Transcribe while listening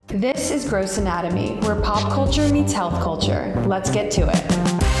This is Gross Anatomy, where pop culture meets health culture. Let's get to it.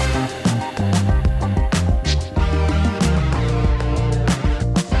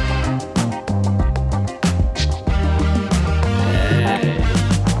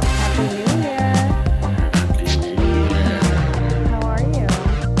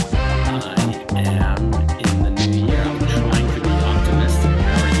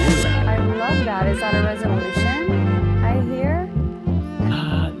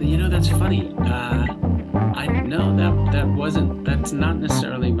 That's not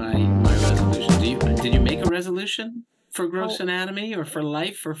necessarily my resolution. Did you make a resolution for Gross Anatomy or for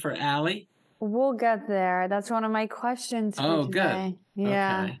life or for Allie? We'll get there. That's one of my questions for today. Good.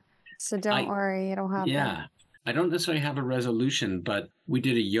 Yeah. Okay. So don't worry, you don't have that. I don't necessarily have a resolution, but we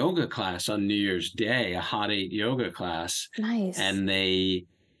did a yoga class on New Year's Day, a Hot 8 yoga class. Nice. And they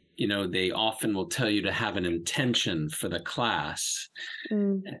often will tell you to have an intention for the class.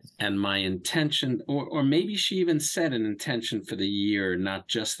 And my intention, or maybe she even said an intention for the year, not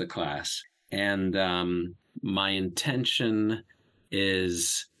just the class. And my intention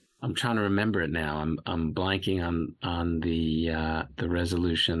is, I'm trying to remember it now. I'm blanking on the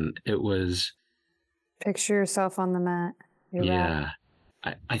resolution. It was picture yourself on the mat.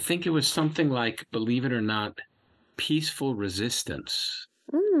 I think it was something like, believe it or not, peaceful resistance.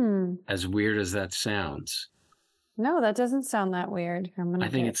 As weird as that sounds. No, that doesn't sound that weird. I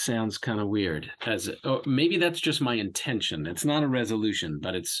think it sounds kind of weird. Maybe that's just my intention. It's not a resolution,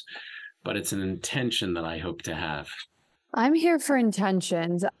 but it's an intention that I hope to have. I'm here for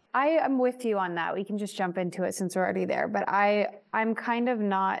intentions. I am with you on that. We can just jump into it since we're already there. But I'm kind of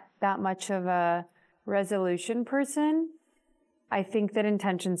not that much of a resolution person. I think that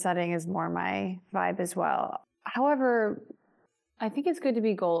intention setting is more my vibe as well. However, I think it's good to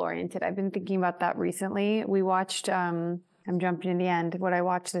be goal-oriented. I've been thinking about that recently. We watched, I'm jumping to the end, what I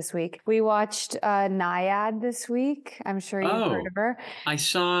watched this week. We watched Nyad this week. I'm sure you've heard of her. I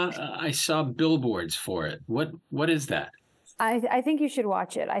saw billboards for it. What is that? I think you should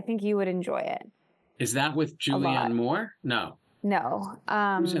watch it. I think you would enjoy it. Is that with Julianne Moore? No.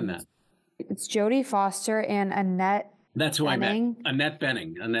 Who's in that? It's Jodie Foster and Annette. That's who Bening. I met. Annette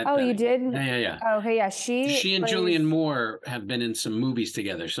Bening. You did? Yeah. Okay, yeah. She and Julianne Moore have been in some movies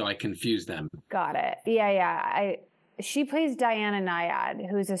together, so I confused them. Got it. Yeah. She plays Diana Nyad,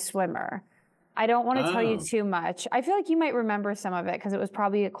 who's a swimmer. I don't want to tell you too much. I feel like you might remember some of it because it was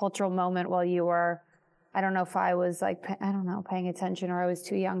probably a cultural moment while you were, I don't know if I was paying attention or I was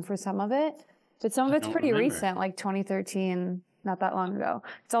too young for some of it. But some of it's pretty recent, like 2013, not that long ago.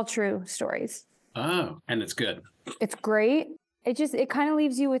 It's all true stories. Oh, and it's good. It's great. It kind of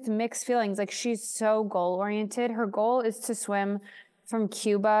leaves you with mixed feelings. Like, she's so goal oriented. Her goal is to swim from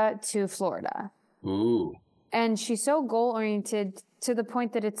Cuba to Florida. Ooh. And she's so goal oriented to the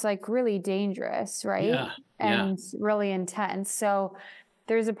point that it's like really dangerous, right? Yeah. And really intense. So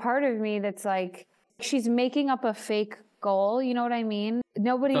there's a part of me that's like, she's making up a fake goal. You know what I mean?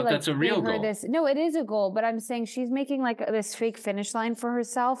 Nobody that's a real goal. No, it is a goal, but I'm saying she's making like this fake finish line for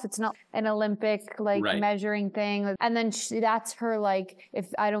herself. It's not an Olympic measuring thing. And then that's her like, if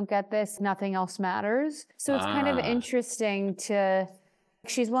I don't get this, nothing else matters. So it's kind of interesting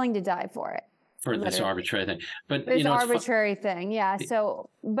she's willing to die for it. For this arbitrary thing. But this arbitrary thing, yeah. So,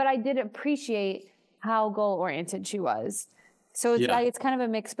 but I did appreciate how goal oriented she was. So it's kind of a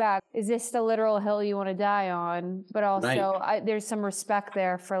mixed bag. Is this the literal hill you want to die on? But also there's some respect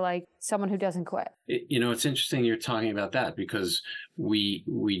there for like someone who doesn't quit. It's interesting you're talking about that because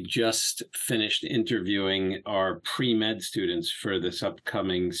we just finished interviewing our pre-med students for this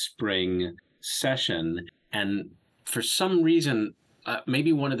upcoming spring session. And for some reason,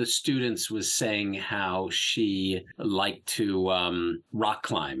 maybe one of the students was saying how she liked to rock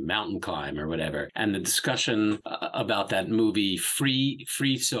climb, mountain climb or whatever. And the discussion about that movie Free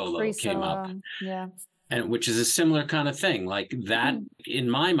Solo came up. Yeah. And which is a similar kind of thing. Like that, in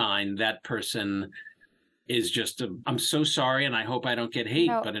my mind, that person is just I'm so sorry and I hope I don't get hate.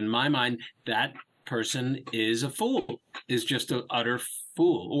 No. But in my mind, that person is a fool, is just an utter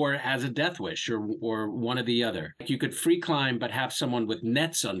fool, or has a death wish, or one or the other. You could free climb, but have someone with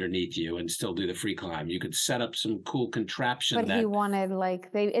nets underneath you and still do the free climb. You could set up some cool contraption. But he wanted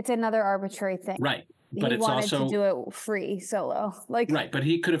it's another arbitrary thing. Right. But he it's wanted also to do it free solo. Right. But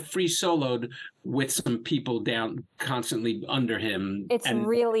he could have free soloed with some people down constantly under him. It's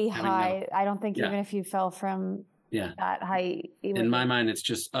really high. I don't think even if you fell from that height. In my mind, it's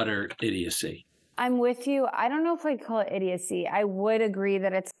just utter idiocy. I'm with you. I don't know if I'd call it idiocy. I would agree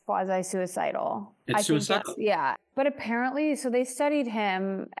that it's quasi-suicidal. It's suicidal. Yeah. But apparently, so they studied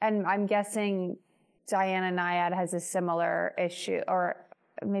him, and I'm guessing Diana Nyad has a similar issue or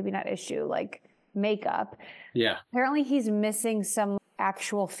maybe not issue, like makeup. Yeah. Apparently he's missing some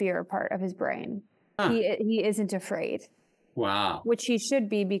actual fear part of his brain. Huh. He isn't afraid. Wow. Which he should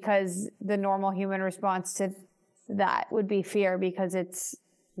be, because the normal human response to that would be fear, because it's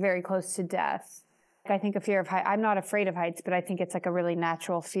very close to death. I think a fear of height, I'm not afraid of heights, but I think it's like a really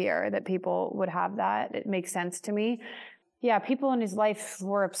natural fear that people would have that. It makes sense to me. Yeah, people in his life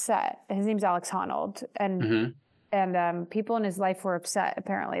were upset. His name's Alex Honnold. And people in his life were upset,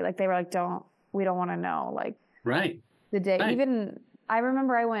 apparently. Like, they were like, we don't want to know. Like, right. The day, right. Even, I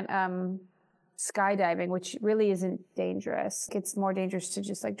remember I went skydiving, which really isn't dangerous. It's more dangerous to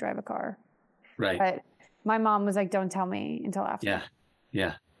just like drive a car. Right. But my mom was like, don't tell me until after. Yeah.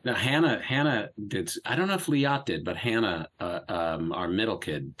 Yeah. Now, Hannah did, I don't know if Liat did, but Hannah, our middle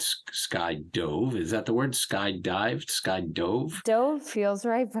kid, sky dove. Is that the word? Sky dived? Sky dove? Dove feels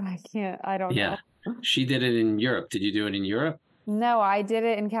right, but I don't know. She did it in Europe. Did you do it in Europe? No, I did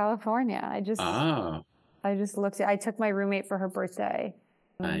it in California. I took my roommate for her birthday.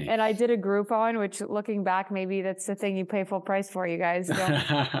 Nice. And I did a Groupon, which, looking back, maybe that's the thing you pay full price for, you guys.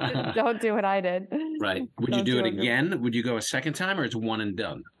 Don't do what I did. Right. Would you do it again? Would you go a second time, or it's one and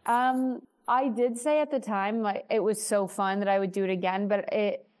done? I did say at the time, like, it was so fun that I would do it again, but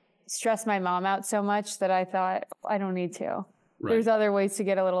it stressed my mom out so much that I thought, I don't need to. Right. There's other ways to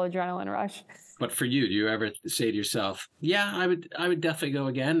get a little adrenaline rush. But for you, do you ever say to yourself, yeah, I would definitely go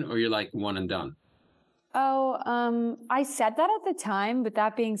again, or you're like one and done? Oh, I said that at the time, but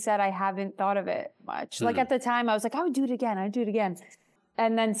that being said, I haven't thought of it much. Like, at the time, I was like, I would do it again. I'd do it again.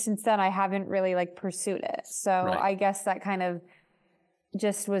 And then since then, I haven't really like pursued it. So I guess that kind of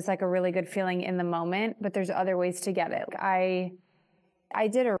just was like a really good feeling in the moment, but there's other ways to get it. I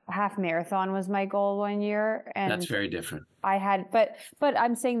did a half marathon was my goal one year. And that's very different. But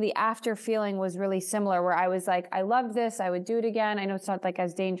I'm saying the after feeling was really similar, where I was like, I love this. I would do it again. I know it's not like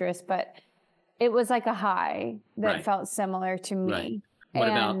as dangerous, but it was like a high that felt similar to me. Right. What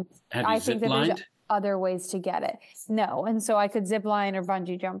about, have you zip lined? Other ways to get it. No. And so I could zip line or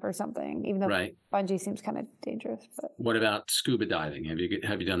bungee jump or something, even though bungee seems kind of dangerous. But what about scuba diving?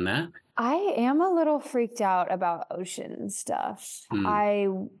 Have you done that? I am a little freaked out about ocean stuff. I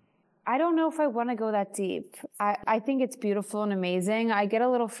don't know if I want to go that deep. I think it's beautiful and amazing. I get a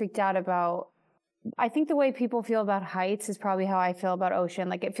little freaked out about, I think the way people feel about heights is probably how I feel about ocean.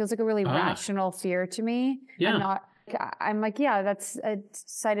 Like, it feels like a really rational fear to me. Yeah. I'm like, yeah, that's a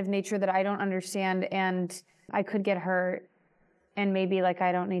side of nature that I don't understand, and I could get hurt, and maybe like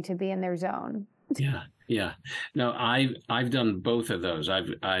I don't need to be in their zone. Yeah. No, I've done both of those. I've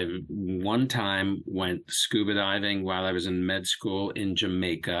one time went scuba diving while I was in med school in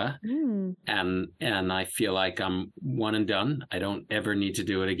Jamaica, and I feel like I'm one and done. I don't ever need to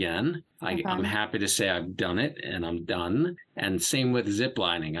do it again. I'm happy to say I've done it and I'm done. And same with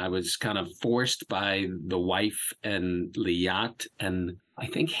ziplining. I was kind of forced by the wife and Liat, and I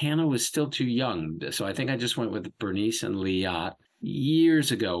think Hannah was still too young, so I think I just went with Bernice and Liat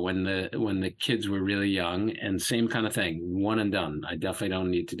years ago when the kids were really young, and same kind of thing, one and done. I definitely don't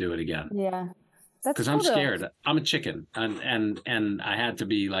need to do it again. Yeah. Because I'm scared. I'm a chicken, and I had to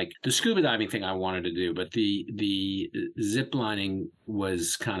be like, the scuba diving thing I wanted to do, but the zip lining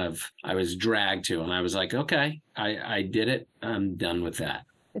was kind of, I was dragged to, and I was like, okay, I did it. I'm done with that.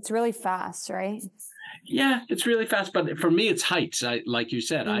 It's really fast, right? Yeah, it's really fast, but for me, it's heights. Like you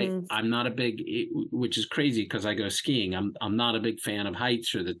said, I'm not a big, which is crazy because I go skiing. I'm not a big fan of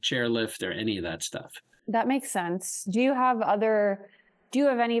heights or the chairlift or any of that stuff. That makes sense. Do you have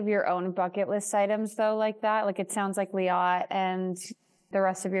any of your own bucket list items though, like that? Like, it sounds like Liat and the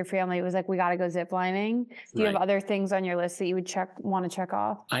rest of your family was like, we got to go ziplining. Do you have other things on your list that you would want to check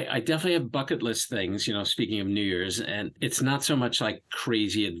off? I definitely have bucket list things, speaking of New Year's, and it's not so much like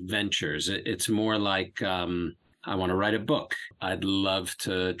crazy adventures. It's more like, I want to write a book. I'd love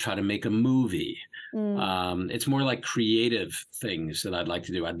to try to make a movie. It's more like creative things that I'd like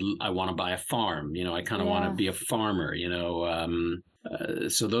to do. I want to buy a farm. I kind of want to be a farmer,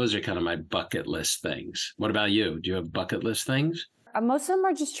 so those are kind of my bucket list things. What about you? Do you have bucket list things? Most of them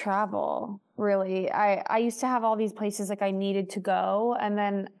are just travel, really. I used to have all these places like I needed to go, and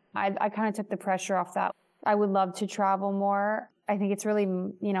then I kind of took the pressure off that. I would love to travel more. I think it's really,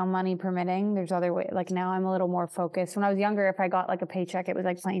 money permitting. There's other ways. Like, now I'm a little more focused. When I was younger, if I got like a paycheck, it was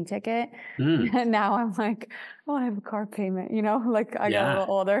like plane ticket. And now I'm like, oh, I have a car payment, like I got a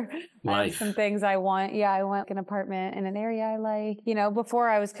little older. Life. Some things I want. Yeah, I want an apartment in an area I like. Before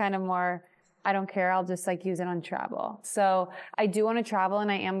I was kind of more, I don't care. I'll just like use it on travel. So I do want to travel,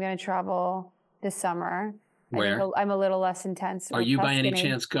 and I am going to travel this summer. Where? I'm a little less intense Are with you by any Tuscany.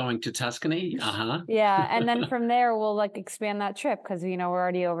 chance going to Tuscany? Uh-huh. Yeah, and then from there we'll like expand that trip because we're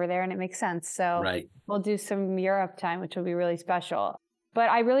already over there and it makes sense. So Right. we'll do some Europe time, which will be really special. But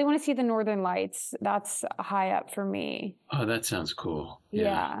I really want to see the Northern Lights. That's high up for me. Oh, that sounds cool.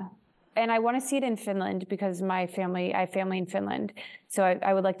 Yeah. And I want to see it in Finland because I have family in Finland. So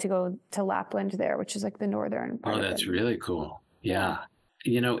I would like to go to Lapland there, which is like the northern part Oh, of that's it. really cool. Yeah.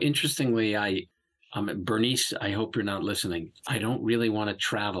 Interestingly, Bernice, I hope you're not listening. I don't really want to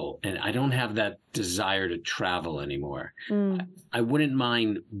travel, and I don't have that desire to travel anymore. I wouldn't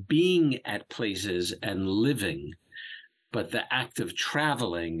mind being at places and living, but the act of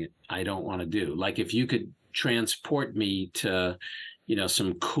traveling, I don't want to do. Like if you could transport me to,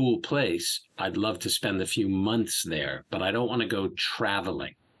 some cool place, I'd love to spend a few months there, but I don't want to go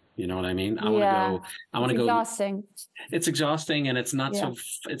traveling. You know what I mean? I want to go. Exhausting. It's exhausting, and it's not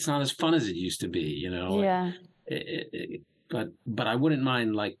it's not as fun as it used to be, Yeah. But I wouldn't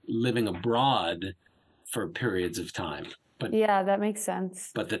mind like living abroad for periods of time. But yeah, that makes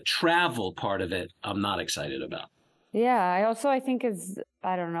sense. But the travel part of it, I'm not excited about. Yeah, I think as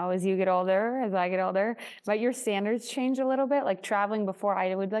you get older, as I get older, but your standards change a little bit. Like traveling before,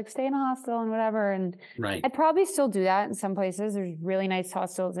 I would like stay in a hostel and whatever, and right. I'd probably still do that in some places. There's really nice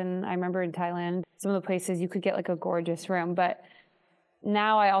hostels, and I remember in Thailand, some of the places you could get like a gorgeous room. But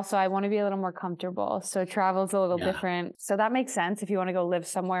now I want to be a little more comfortable, so travel's a little different. So that makes sense if you want to go live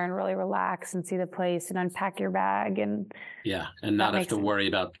somewhere and really relax and see the place and unpack your bag and not have to worry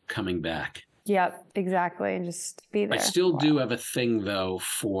about coming back. Yep, exactly. And just be there. I still do have a thing, though,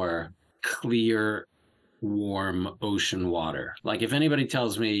 for clear, warm ocean water. Like if anybody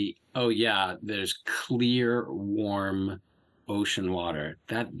tells me, oh, yeah, there's clear, warm ocean water,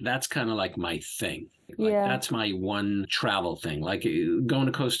 that's kind of like my thing. Like that's my one travel thing. Like going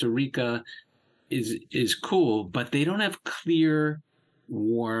to Costa Rica is cool, but they don't have clear,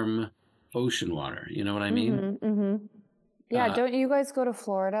 warm ocean water. You know what I mean? Mm-hmm, mm-hmm. Yeah, don't you guys go to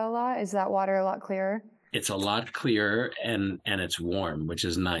Florida a lot? Is that water a lot clearer? It's a lot clearer and it's warm, which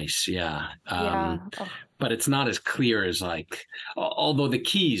is nice. Yeah. But it's not as clear as like, although the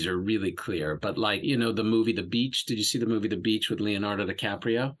Keys are really clear, but like, the movie The Beach. Did you see the movie The Beach with Leonardo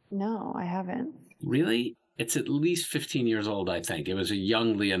DiCaprio? No, I haven't. Really? It's at least 15 years old, I think. It was a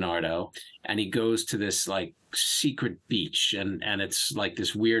young Leonardo, and he goes to this like secret beach, and it's like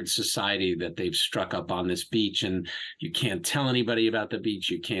this weird society that they've struck up on this beach, and you can't tell anybody about the beach.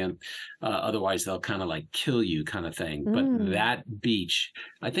 You can't, otherwise they'll kind of like kill you, kind of thing. But that beach,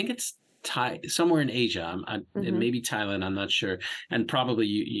 I think it's somewhere in Asia, maybe Thailand, I'm not sure, and probably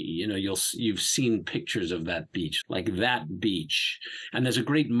you've seen pictures of that beach, like that beach. And there's a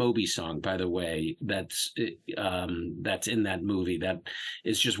great Moby song, by the way, that's in that movie. That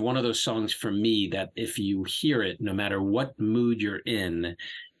is just one of those songs for me that if you hear it, no matter what mood you're in,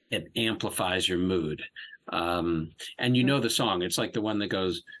 it amplifies your mood. And the song, it's like the one that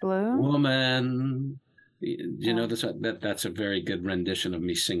goes, Blue Woman. You know this? That's a very good rendition of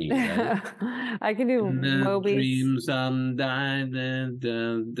me singing. Right? I can do Moby's. Dreams Oh,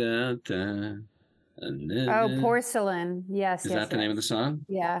 Porcelain. Yes. Is that the name of the song?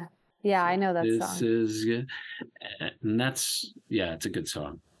 Yeah. Yeah, I know that song. This is good. And it's a good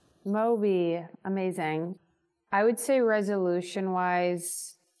song. Moby, amazing. I would say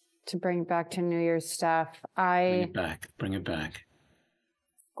resolution-wise, to bring it back to New Year's stuff, Bring it back.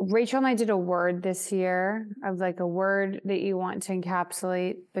 Rachel and I did a word this year of like a word that you want to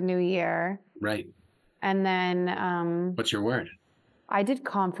encapsulate the new year. Right. And then what's your word? I did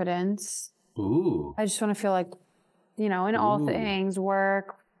confidence. Ooh. I just want to feel like, in all things,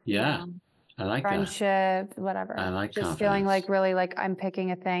 work. Yeah. I like friendship, whatever. I like just confidence. Feeling like really like I'm picking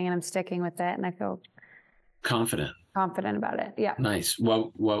a thing and I'm sticking with it and I feel confident about it. Yeah. Nice.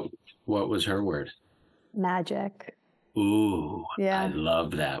 What was her word? Magic. Ooh, yeah. I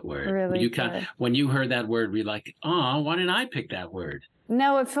love that word. Really when you heard that word, were you like, oh, why didn't I pick that word?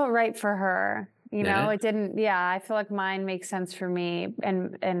 No, it felt right for her. It didn't. Yeah, I feel like mine makes sense for me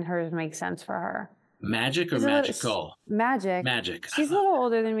and hers makes sense for her. Magic or magical? Magic. Magic. She's a little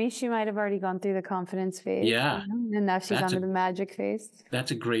older than me. She might have already gone through the confidence phase. Yeah. And now she's on the magic phase.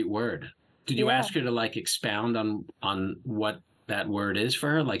 That's a great word. Did you ask her to like expound on what that word is for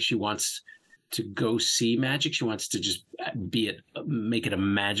her? Like she wants to go see magic? She wants to just make it a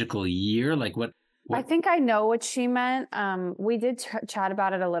magical year? Like what? I think I know what she meant. We did chat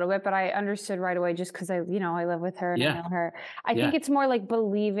about it a little bit, but I understood right away just because I live with her and I know her. I think it's more like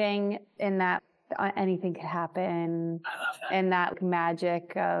believing in that anything could happen. I love that. And that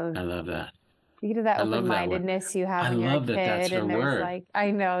magic of. I love that. You know, that I love that word. open-mindedness you have I when you're a love that that's kid, her and there's word. like,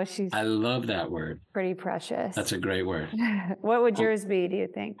 I know she's I love that word. pretty precious. That's a great word. What would yours be, do you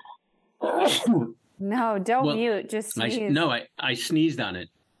think? No, don't mute, just sneeze. I sneezed on it.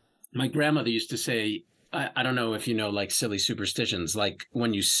 My grandmother used to say, I don't know if you know, like silly superstitions, like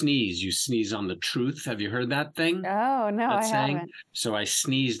when you sneeze on the truth. Have you heard that thing? Oh, no, That I saying? haven't. So I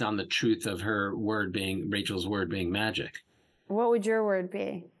sneezed on the truth of Rachel's word being magic. What would your word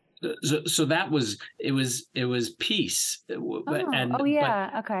be? So it was peace.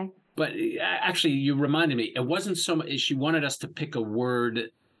 Okay. But actually, you reminded me. It wasn't so much. She wanted us to pick a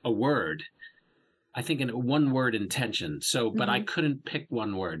word. I think in one word intention. So, but I couldn't pick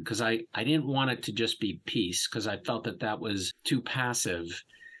one word because I didn't want it to just be peace because I felt that was too passive.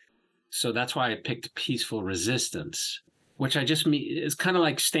 So that's why I picked peaceful resistance, which I just mean is kind of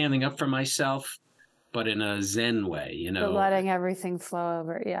like standing up for myself, but in a Zen way, you know. But letting everything flow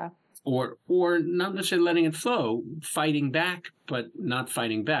over, yeah. Or not necessarily letting it flow, fighting back, but not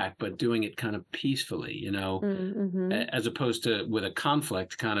fighting back, but doing it kind of peacefully, you know, as opposed to with a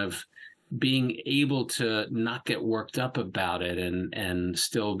conflict, kind of being able to not get worked up about it and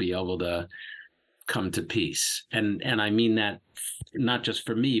still be able to come to peace. And I mean that not just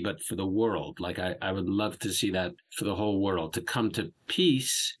for me, but for the world. Like I would love to see that for the whole world, to come to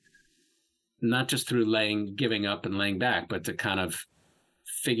peace, not just through giving up and laying back, but to kind of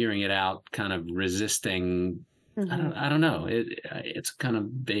figuring it out, kind of resisting. I don't know. It's a kind of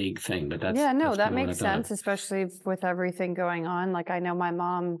vague thing, but that makes sense, especially with everything going on. Like I know my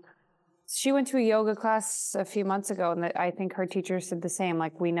mom, she went to a yoga class a few months ago, and I think her teacher said the same.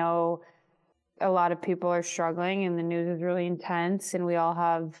 Like we know a lot of people are struggling, and the news is really intense, and we all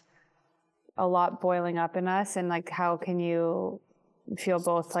have a lot boiling up in us. And like, how can you feel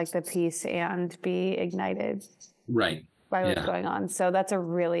both like the peace and be ignited? Right. By what's going on. So that's a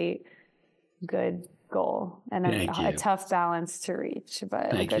really good goal and a tough balance to reach,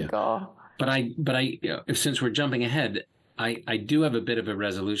 but a good goal. But I since we're jumping ahead, I do have a bit of a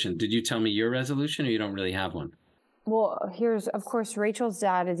resolution. Did you tell me your resolution, or you don't really have one? Well, of course, Rachel's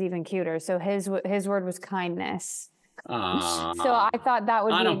dad is even cuter. So his word was kindness. So I thought that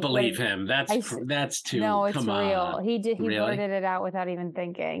would be. I don't believe him. That's too. No, it's come real. On. He really? Blurted it out without even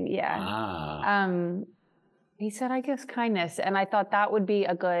thinking. Yeah. He said, I guess kindness. And I thought that would be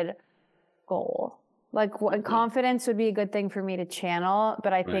a good goal. Like confidence would be a good thing for me to channel.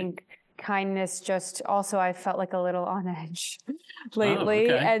 But I think kindness just also, I felt like a little on edge lately.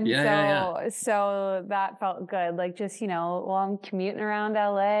 And so that felt good. Like just, while I'm commuting around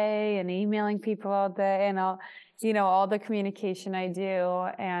LA and emailing people all day and all the communication I do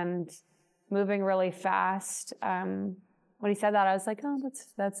and moving really fast. When he said that, I was like, oh,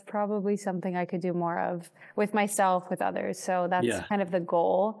 that's probably something I could do more of with myself, with others. So that's kind of the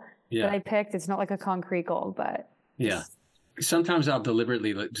goal that I picked. It's not like a concrete goal, but sometimes I'll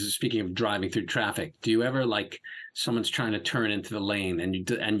deliberately, speaking of driving through traffic, do you ever like someone's trying to turn into the lane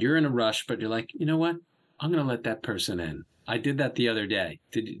and you're in a rush, but you're like, you know what? I'm going to let that person in. I did that the other day.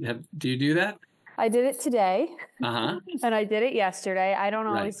 Do you do that? I did it today. And I did it yesterday. I don't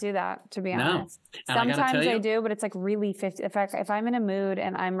always do that, to be honest. Sometimes I do, but it's like really 50. If I'm in a mood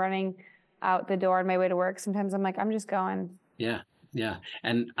and I'm running out the door on my way to work, sometimes I'm like, I'm just going. Yeah. Yeah.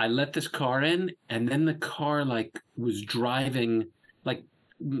 And I let this car in, and then the car like was driving, like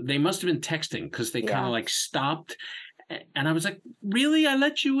they must have been texting because they kind of like stopped. And I was like, really? I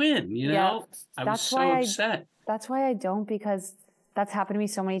let you in, you know? I was so upset. That's why I don't, because that's happened to me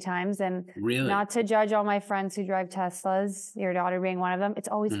so many times. And not to judge all my friends who drive Teslas, your daughter being one of them, it's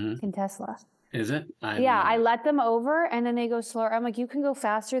always fucking Tesla. Is it? I let them over and then they go slower. I'm like, you can go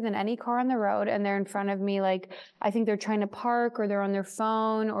faster than any car on the road. And they're in front of me. Like, I think they're trying to park or they're on their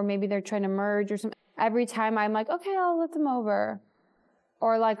phone or maybe they're trying to merge or something. Every time I'm like, okay, I'll let them over.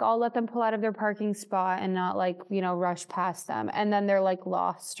 Or like, I'll let them pull out of their parking spot and not like, rush past them. And then they're like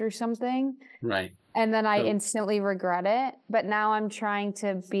lost or something. Right. And then I instantly regret it. But now I'm trying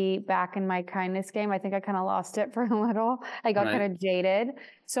to be back in my kindness game. I think I kind of lost it for a little. I got kind of jaded.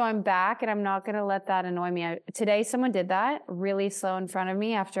 So I'm back and I'm not going to let that annoy me. Today, someone did that really slow in front of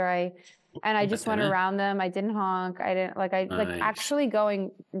me after I just went around them. I didn't honk. I didn't like actually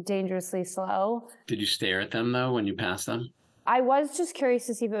going dangerously slow. Did you stare at them though when you passed them? I was just curious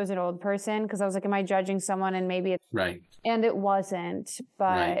to see if it was an old person because I was like, am I judging someone? And maybe it's right. And it wasn't,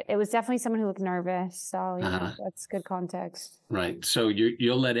 but it was definitely someone who looked nervous. So that's good context. Right. So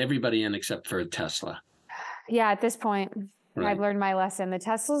you'll let everybody in except for a Tesla. Yeah. At this point, I've learned my lesson. The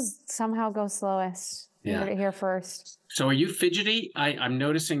Teslas somehow go slowest. You heard it here first. So are you fidgety? I'm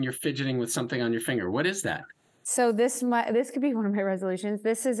noticing you're fidgeting with something on your finger. What is that? So this could be one of my resolutions.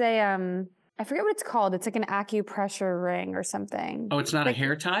 This is a I forget what it's called. It's like an acupressure ring or something. Oh, it's not a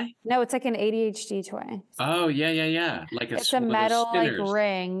hair tie? No, it's like an ADHD toy. Oh, yeah. Like It's a one of those metal like spinners.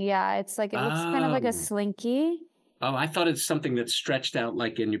 ring. Yeah, it's like, it looks kind of like a Oh. slinky. Oh, I thought it's something that's stretched out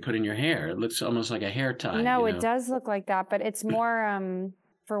like and you put in your hair. It looks almost like a hair tie. No, you it know? does look like that, but it's more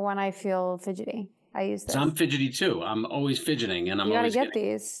for when I feel fidgety. I use this. So I'm fidgety too. I'm always fidgeting, and I'm You got to always get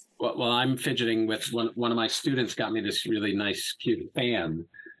getting. these. Well, I'm fidgeting with one of my students got me this really nice, cute fan.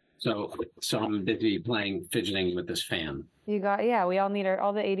 So I'm busy fidgeting with this fan. Yeah, we all need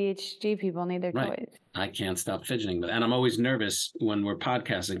all the ADHD people need their Right. toys. I can't stop fidgeting, and I'm always nervous when we're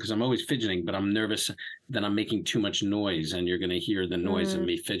podcasting because I'm always fidgeting, but I'm nervous that I'm making too much noise, and you're going to hear the noise of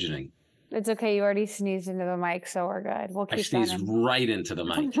me fidgeting. It's okay. You already sneezed into the mic, so we're good. We'll keep I sneezed going. right into the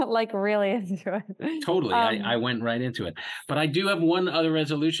mic. Like really into it. Totally. I went right into it. But I do have one other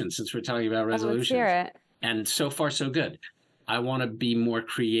resolution since we're talking about resolutions. Let's hear it. And so far, so good. I want to be more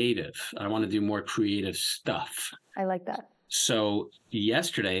creative. I want to do more creative stuff. I like that. So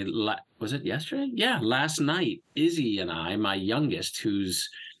yesterday, was it yesterday? Yeah, last night, Izzy and I, my youngest, who's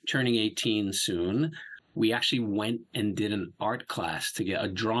turning 18 soon, we actually went and did an art class to get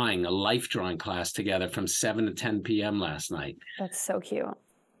a life drawing class together from 7 to 10 p.m. last night. That's so cute.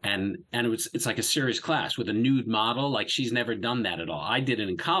 And it's like a serious class with a nude model. Like she's never done that at all. I did it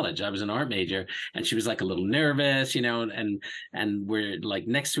in college. I was an art major, and she was like a little nervous, and we're like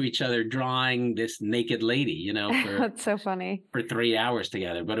next to each other drawing this naked lady, for That's so funny. For 3 hours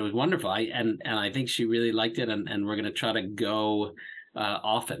together. But it was wonderful. And I think she really liked it, and we're gonna try to go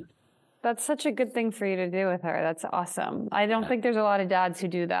often. That's such a good thing for you to do with her. That's awesome. I don't think there's a lot of dads who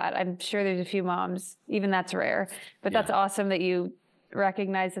do that. I'm sure there's a few moms, even that's rare. But that's awesome that you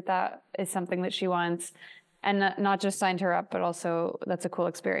recognize that is something that she wants, and not just signed her up, but also that's a cool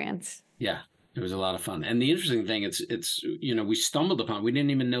experience. Yeah, it was a lot of fun. And the interesting thing, it's we stumbled upon, we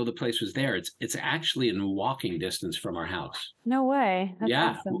didn't even know the place was there. It's actually in walking distance from our house. No way. That's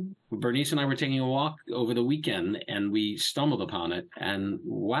awesome. Bernice and I were taking a walk over the weekend, and we stumbled upon it, and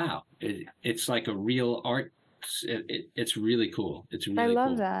wow, it's like a real art. It's really cool. It's really cool. I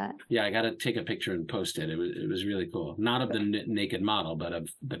love that. Yeah, I got to take a picture and post it. It was really cool. Not of the naked model, but of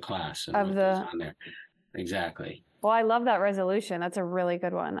the class and what goes on there. Exactly. Well, I love that resolution. That's a really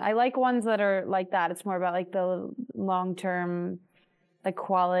good one. I like ones that are like that. It's more about like the long-term like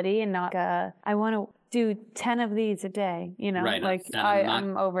quality, and not I want to do 10 of these a day, Right. Like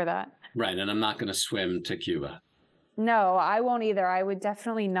I'm over that. Right. And I'm not going to swim to Cuba. No, I won't either. I would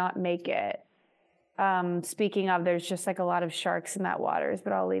definitely not make it. Speaking of, there's just like a lot of sharks in that waters,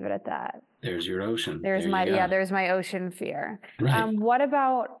 but I'll leave it at that. There's your ocean. There's my ocean fear. Right. What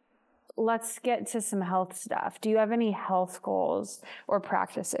about, let's get to some health stuff. Do you have any health goals or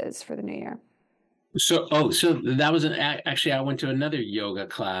practices for the new year? So that was actually, I went to another yoga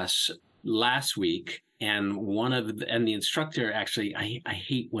class last week, and the instructor actually, I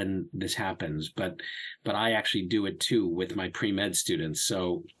hate when this happens, but I actually do it too with my pre-med students.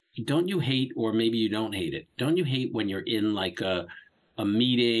 So don't you hate, or maybe you don't hate it, don't you hate when you're in like a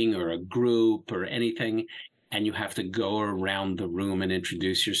meeting or a group or anything, and you have to go around the room and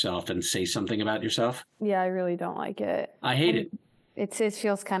introduce yourself and say something about yourself? Yeah, I really don't like it. I hate it. It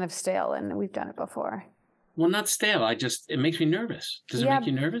feels kind of stale, and we've done it before. Well, not stale. It makes me nervous. Does it make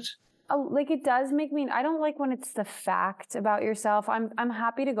you nervous? Oh, like it does make me. I don't like when it's the fact about yourself. I'm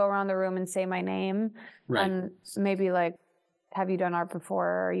happy to go around the room and say my name, right, and maybe like, have you done art before?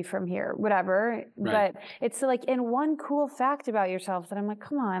 Or are you from here? Whatever. Right. But it's like in one cool fact about yourself that I'm like,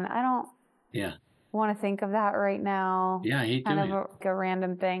 come on, I don't want to think of that right now. Yeah, I hate kind doing of a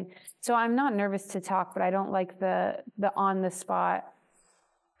random thing. So I'm not nervous to talk, but I don't like the on the spot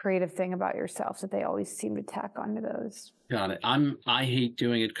creative thing about yourself that they always seem to tack onto those. Got it. I hate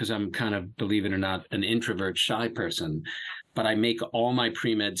doing it because I'm kind of, believe it or not, an introvert, shy person. But I make all my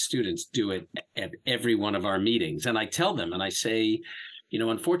pre-med students do it at every one of our meetings. And I tell them, and I say,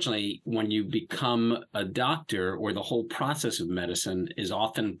 unfortunately, when you become a doctor, or the whole process of medicine is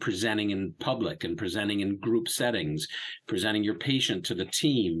often presenting in public and presenting in group settings, presenting your patient to the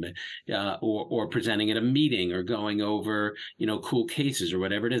team, or presenting at a meeting, or going over, cool cases or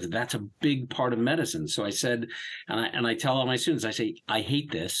whatever it is. That's a big part of medicine. So I said, and I tell all my students, I say, I hate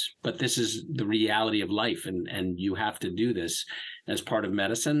this, but this is the reality of life, and you have to do this as part of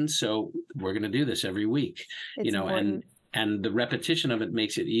medicine. So we're going to do this every week, it's important. And the repetition of it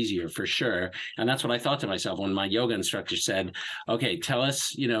makes it easier for sure. And that's what I thought to myself when my yoga instructor said, okay, tell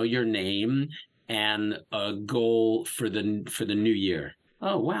us, your name and a goal for the new year.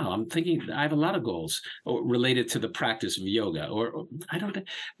 Oh, wow. I'm thinking I have a lot of goals related to the practice of yoga, or I don't.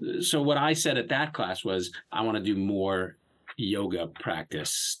 So what I said at that class was, I want to do more yoga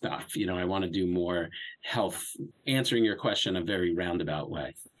practice stuff. I want to do more health, answering your question a very roundabout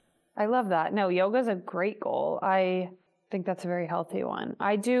way. I love that. No, yoga is a great goal. I think that's a very healthy one.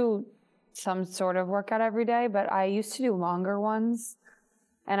 I do some sort of workout every day, but I used to do longer ones.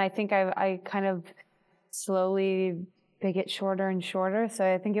 And I think I kind of slowly, they get shorter and shorter. So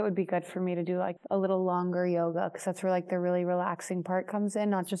I think it would be good for me to do like a little longer yoga, because that's where like the really relaxing part comes in,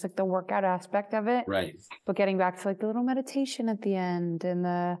 not just like the workout aspect of it. Right. But getting back to like the little meditation at the end and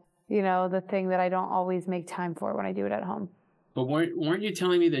the thing that I don't always make time for when I do it at home. But weren't you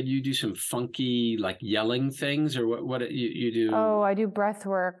telling me that you do some funky like yelling things, or what you do? Oh, I do breath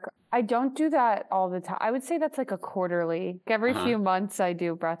work. I don't do that all the time. I would say that's like a quarterly. Every few months I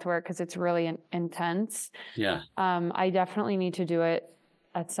do breath work because it's really intense. Yeah. I definitely need to do it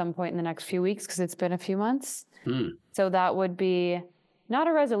at some point in the next few weeks because it's been a few months. So that would be not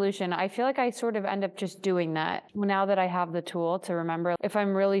a resolution. I feel like I sort of end up just doing that now that I have the tool to remember. If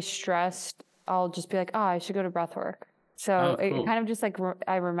I'm really stressed, I'll just be like, I should go to breath work. So cool. It kind of just like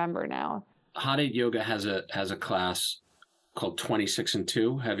I remember now. Hot 8 Yoga has a class called 26 and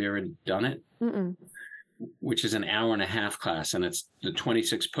 2. Have you ever done it? Mm-mm. Which is an hour and a half class, and it's the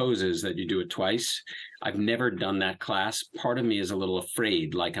 26 poses that you do it twice. I've never done that class. Part of me is a little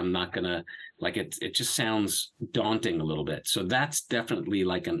afraid, like I'm not gonna, like it just sounds daunting a little bit. So that's definitely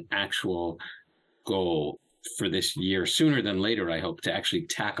like an actual goal for this year, sooner than later, I hope, to actually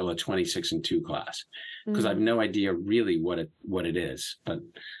tackle a 26 and 2 class, because I have no idea really what it is. But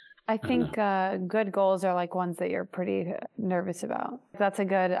I think good goals are like ones that you're pretty nervous about. I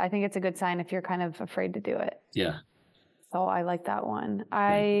think it's a good sign if you're kind of afraid to do it. Yeah. So I like that one.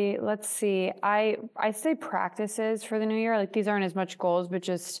 Let's see. I say practices for the new year. Like these aren't as much goals, but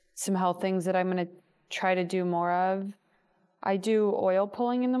just some health things that I'm going to try to do more of. I do oil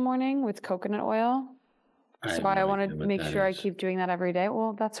pulling in the morning with coconut oil. So I want to make sure I keep doing that every day.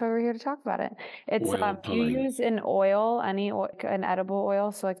 Well, that's why we're here to talk about it. It's you use an oil, an edible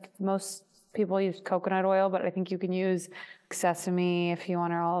oil. So like most people use coconut oil, but I think you can use sesame if you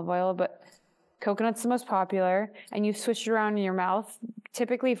want, or olive oil. But coconut's the most popular, and you switch it around in your mouth.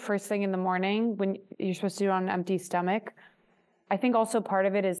 Typically, first thing in the morning when you're supposed to do it on an empty stomach. I think also part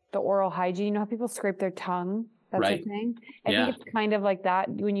of it is the oral hygiene. You know how people scrape their tongue? That's a thing. I think it's kind of like that.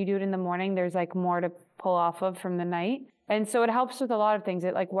 When you do it in the morning, there's like more to pull off of from the night. And so it helps with a lot of things.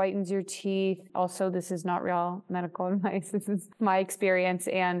 It like whitens your teeth. Also, this is not real medical advice. This is my experience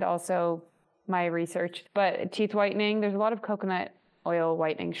and also my research. But teeth whitening, there's a lot of coconut oil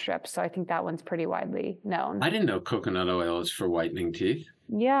whitening strips. So I think that one's pretty widely known. I didn't know coconut oil is for whitening teeth.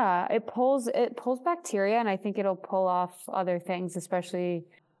 Yeah, it pulls bacteria, and I think it'll pull off other things, especially.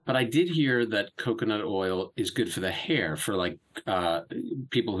 But I did hear that coconut oil is good for the hair, for like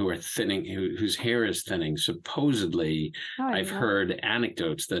people who are thinning, whose hair is thinning. Supposedly, I've heard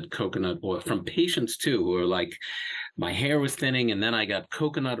anecdotes that coconut oil, from patients too, who are like, my hair was thinning and then I got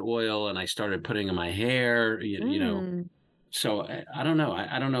coconut oil and I started putting in my hair, you know. So I don't know.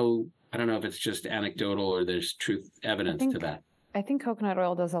 I don't know if it's just anecdotal or there's truth evidence to that. I think coconut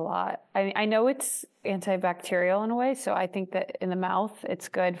oil does a lot. I know it's antibacterial in a way, so I think that in the mouth, it's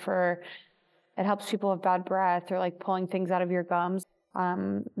good it helps people with bad breath or like pulling things out of your gums.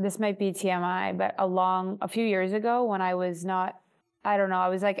 This might be TMI, but a few years ago when I was I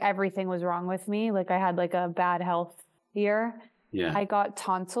was like, everything was wrong with me. Like I had like a bad health year. Yeah. I got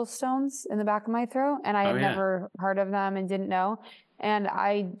tonsil stones in the back of my throat, and I had never heard of them and didn't know. And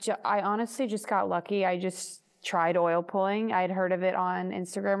I honestly just got lucky. I just tried oil pulling. I'd heard of it on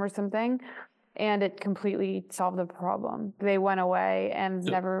Instagram or something, and it completely solved the problem. They went away and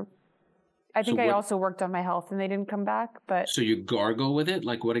never. I also worked on my health and they didn't come back. But so you gargle with it?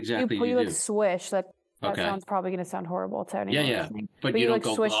 Like what exactly do you do? Like swish. Like that sounds probably going to sound horrible to anyone listening. But you don't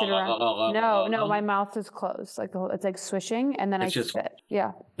like swish it around. No, my mouth is closed. Like it's like swishing, and then I spit.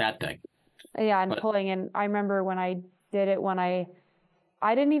 Yeah. That thing. Yeah, and pulling. And I remember when I did it,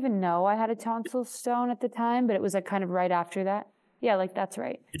 I didn't even know I had a tonsil stone at the time, but it was like kind of right after that. Yeah, like that's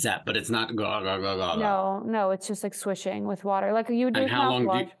right. It's that, but it's not. No, it's just like swishing with water, like you would do. And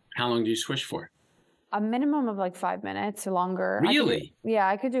how long do you swish for? A minimum of like 5 minutes or longer. Really?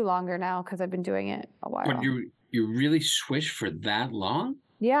 I could do longer now because I've been doing it a while. But you really swish for that long?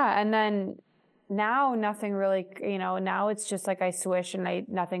 Yeah, and then now nothing really. Now it's just like I swish and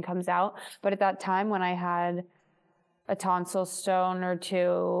nothing comes out. But at that time when I had a tonsil stone or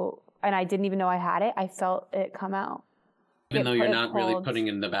two, and I didn't even know I had it, I felt it come out. Even though you're not really putting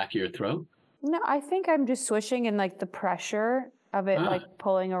it in the back of your throat? No, I think I'm just swishing, and like the pressure of it like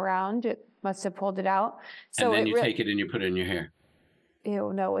pulling around, it must have pulled it out. So and then you take it and you put it in your hair.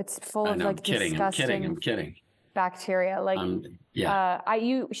 Ew, no, it's full of like disgusting. I'm kidding. bacteria. Like,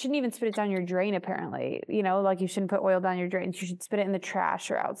 you shouldn't even spit it down your drain, apparently. You know, like you shouldn't put oil down your drains. You should spit it in the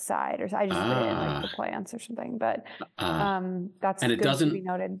trash or outside. Or I just spit it in like the plants or something. But that's and it good to be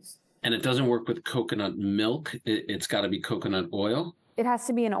noted. And it doesn't work with coconut milk. It's got to be coconut oil. It has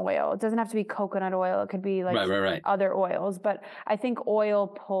to be an oil. It doesn't have to be coconut oil. It could be like other oils. But I think oil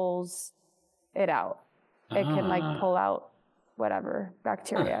pulls it out. It can like pull out whatever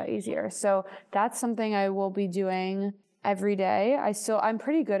bacteria easier. So that's something I will be doing every day. I'm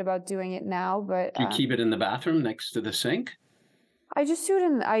pretty good about doing it now, but do you keep it in the bathroom next to the sink? I just do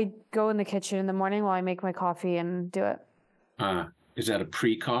it I go in the kitchen in the morning while I make my coffee and do it. Is that a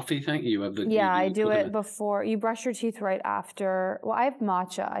pre-coffee thing? You have I do it before you brush your teeth right after. Well, I have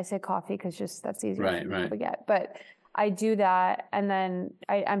matcha. I say coffee because that's easier to forget. But I do that, and then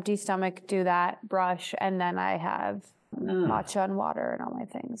I empty stomach do that, brush, and then I have matcha and water and all my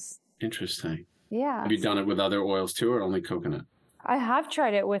things. Interesting. Yeah. Have you done it with other oils too, or only coconut? I have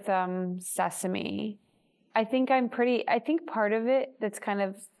tried it with sesame. I think part of it that's kind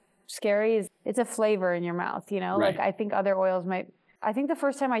of scary is it's a flavor in your mouth, you know? Right. Like I think other oils I think the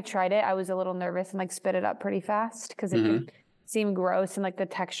first time I tried it, I was a little nervous and like spit it up pretty fast because it could seem gross and like the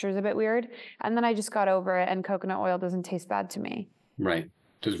texture is a bit weird. And then I just got over it, and coconut oil doesn't taste bad to me. Right.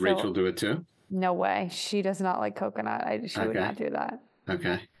 Does Rachel do it too? No way. She does not like coconut. She would not do that.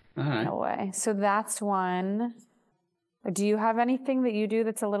 Okay. All right. No way. So that's one. Do you have anything that you do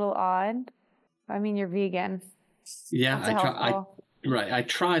that's a little odd? I mean, you're vegan. Yeah, I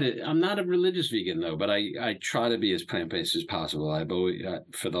try to. I'm not a religious vegan though, but I try to be as plant-based as possible. I've always,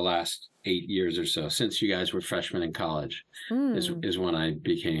 for the last 8 years or so, since you guys were freshmen in college, is when I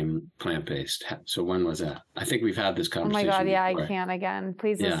became plant-based. So when was that? I think we've had this conversation. Oh my God, yeah, before. I can't again.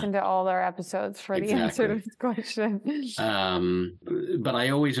 Please listen to all our episodes for the answer to this question. But I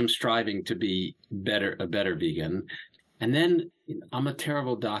always am striving to be a better vegan. And then I'm a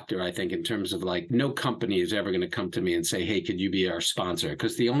terrible doctor, I think, in terms of like no company is ever going to come to me and say, hey, could you be our sponsor?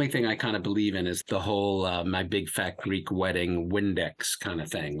 Because the only thing I kind of believe in is the whole my big fat Greek wedding Windex kind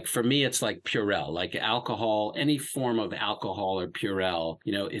of thing. For me, it's like Purell, like alcohol, any form of alcohol or Purell.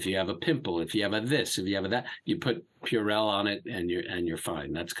 You know, if you have a pimple, if you have a this, if you have a that, you put Purell on it and you're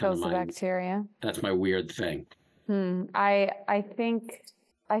fine. That's kind of my bacteria. That's my weird thing.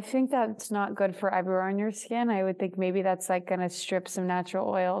 I think that's not good for everywhere on your skin. I would think maybe that's like going to strip some natural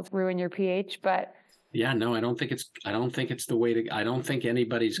oil, ruin your pH, but yeah, no, I don't think it's the way to. I don't think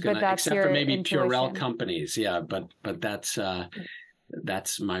anybody's gonna, except for maybe intuition. Purell companies. Yeah, but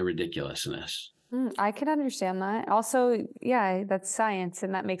that's my ridiculousness. I can understand that. Also, yeah, that's science,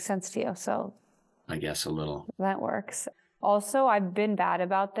 and that makes sense to you. So, I guess a little. That works. Also, I've been bad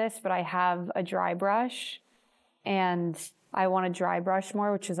about this, but I have a dry brush, and I want to dry brush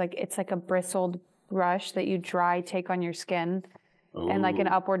more, which is like, it's like a bristled brush that you take on your skin. And like an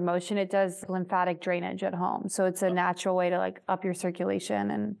upward motion, it does lymphatic drainage at home. So it's a natural way to like up your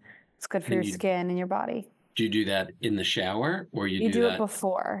circulation, and it's good for your skin and your body. Do you do that in the shower, or you do it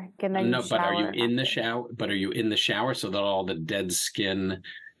before? And then no, but are you in the shower? But are you in the shower so that all the dead skin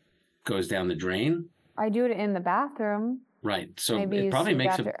goes down the drain? I do it in the bathroom. Right. So it probably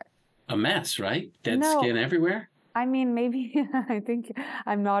makes a mess, right? Dead skin everywhere. I mean, maybe I think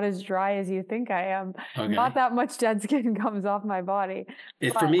I'm not as dry as you think I am. Okay. Not that much dead skin comes off my body.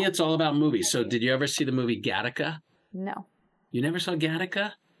 For me, it's all about movies. So did you ever see the movie Gattaca? No. You never saw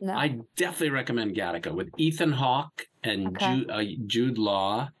Gattaca? No. I definitely recommend Gattaca with Ethan Hawke and Jude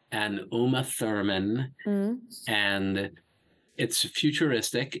Law and Uma Thurman. And it's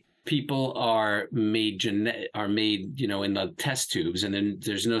futuristic. People are made, in the test tubes, and then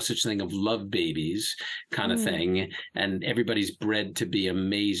there's no such thing of love babies kind of thing. And everybody's bred to be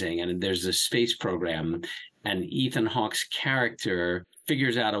amazing. And there's a space program, and Ethan Hawke's character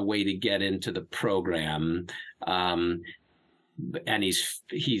figures out a way to get into the program. And he's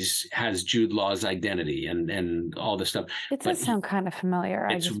has Jude Law's identity and all this stuff. It does sound kind of familiar.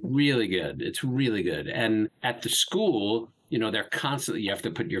 It's really good. It's really good. And at the school, they're constantly, you have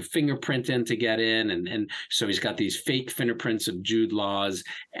to put your fingerprint in to get in. And so he's got these fake fingerprints of Jude Law's.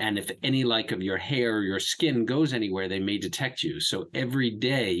 And if any of your hair or your skin goes anywhere, they may detect you. So every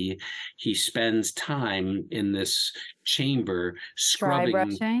day he spends time in this chamber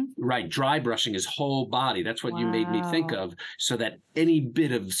scrubbing. Dry brushing his whole body. That's what you made me think of. So that any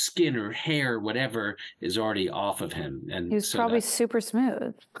bit of skin or hair, whatever, is already off of him. And he was probably super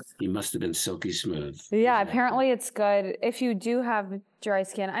smooth. He must have been silky smooth. Yeah, apparently it's good. If you do have dry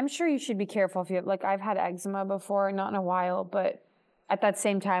skin, I'm sure you should be careful if you have, I've had eczema before, not in a while, but at that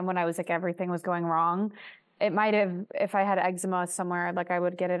same time when I was everything was going wrong. it might have, if I had eczema somewhere, like I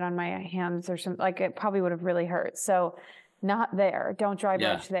would get it on my hands or something, like it probably would have really hurt. So not there. Don't dry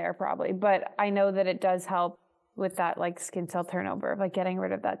brush there probably. But I know that it does help with that like skin cell turnover, like getting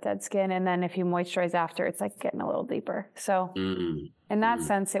rid of that dead skin. And then if you moisturize after, it's like getting a little deeper. So in that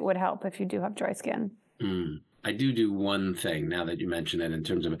sense, it would help if you do have dry skin. I do one thing now that you mention it in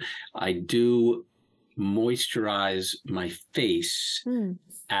terms of, I do moisturize my face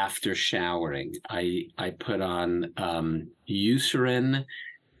after showering. I put on Eucerin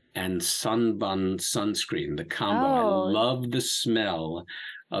and Sunbun sunscreen, the combo. I love the smell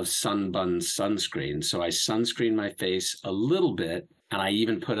of Sunbun sunscreen. So I sunscreen my face a little bit, and I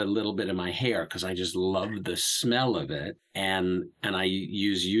even put a little bit in my hair because I just love the smell of it. And I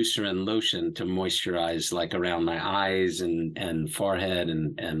use Eucerin lotion to moisturize like around my eyes and forehead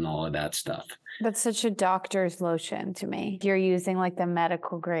and all of that stuff. That's such a doctor's lotion to me. You're using like the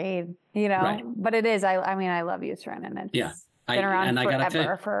medical grade, you know, right. But it is, I mean, I love Eucerin, and it's been around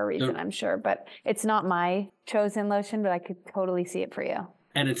forever for a reason, I'm sure, but it's not my chosen lotion, but I could totally see it for you.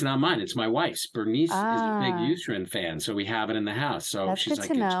 And it's not mine. It's my wife's. Bernice is a big Eucerin fan, so we have it in the house. So that's she's like,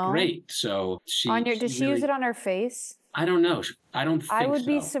 it's great. So does she use it on her face? I don't know. I don't think so. I would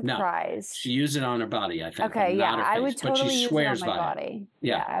be surprised. No, she used it on her body, I think. Okay, yeah. Face, I would totally use it on my by body.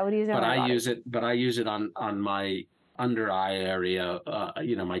 Yeah, I would use it on my body. But I use it on my under eye area,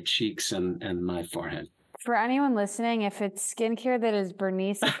 my cheeks and my forehead. For anyone listening, if it's skincare that is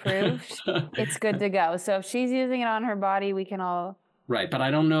Bernice approved, it's good to go. So if she's using it on her body, we can all... Right, but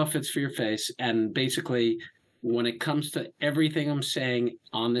I don't know if it's for your face. And basically, when it comes to everything I'm saying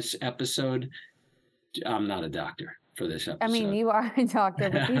on this episode, I'm not a doctor for this episode. I mean, you are a doctor,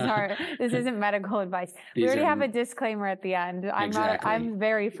 but this isn't medical advice. We already have a disclaimer at the end. I'm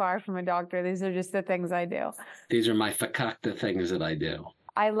very far from a doctor. These are just the things I do. These are my fakakta things that I do.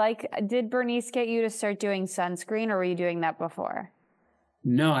 Did Bernice get you to start doing sunscreen, or were you doing that before?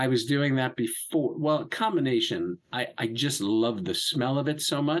 No, I was doing that before. Well, combination. I just love the smell of it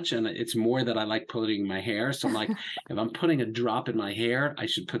so much. And it's more that I like putting in my hair. So I'm like, if I'm putting a drop in my hair, I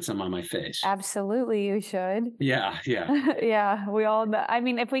should put some on my face. Absolutely, you should. Yeah. Yeah, we all know. I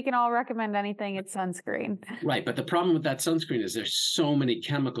mean, if we can all recommend anything, it's sunscreen. Right. But the problem with that sunscreen is there's so many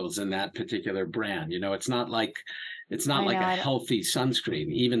chemicals in that particular brand. It's not like a healthy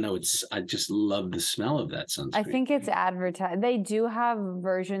sunscreen, even though I just love the smell of that sunscreen. I think it's advertised. They do have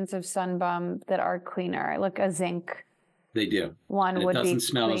versions of Sunbum that are cleaner, like a zinc. They do. It doesn't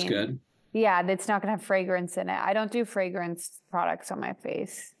smell clean. As good. Yeah, it's not going to have fragrance in it. I don't do fragrance products on my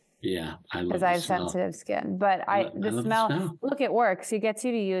face. Yeah, I love because I have sensitive skin. But the smell. Look, it works. It gets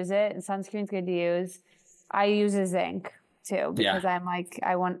you to use it, and sunscreen's good to use. I use a zinc too because I'm like,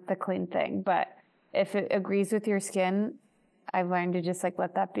 I want the clean thing, but if it agrees with your skin, I've learned to just like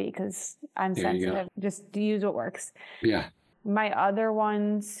let that be because I'm sensitive. Just use what works. Yeah. My other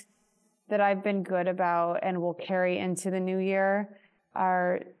ones that I've been good about and will carry into the new year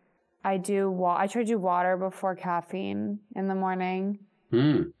are I try to do water before caffeine in the morning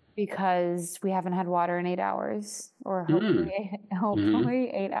because we haven't had water in 8 hours or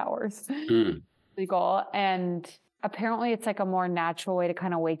hopefully 8 hours. Legal. And apparently it's like a more natural way to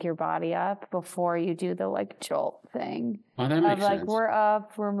kind of wake your body up before you do the like jolt thing. Oh, that makes sense. Like we're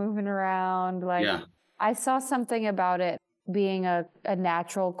up, we're moving around. I saw something about it being a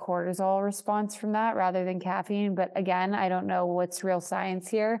natural cortisol response from that rather than caffeine. But again, I don't know what's real science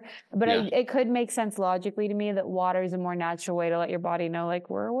here. But it could make sense logically to me that water is a more natural way to let your body know like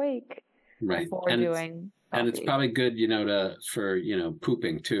we're awake. Right. Before doing. And it's probably good, for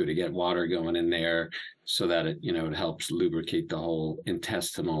pooping too, to get water going in there so that it helps lubricate the whole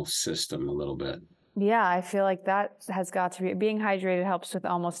intestinal system a little bit. Yeah, I feel like that has got to be, being hydrated helps with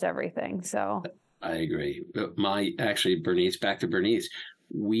almost everything. So I agree. But Bernice, back to Bernice,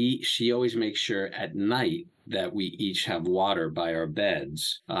 she always makes sure at night that we each have water by our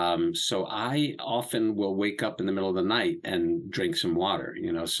beds. So I often will wake up in the middle of the night and drink some water,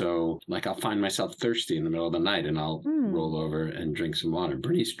 so like I'll find myself thirsty in the middle of the night and I'll roll over and drink some water.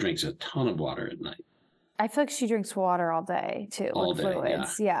 Bernice drinks a ton of water at night. I feel like she drinks water all day too, with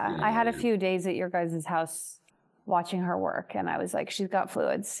fluids. Yeah. I had a few days at your guys' house watching her work and I was like, she's got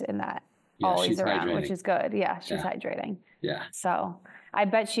fluids in that always around, hydrating. Which is good. Yeah, she's hydrating. Yeah. So I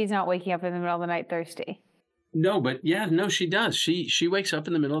bet she's not waking up in the middle of the night thirsty. No, but she does. She wakes up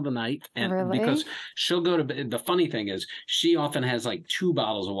in the middle of the night and because she'll go to bed. The funny thing is she often has like 2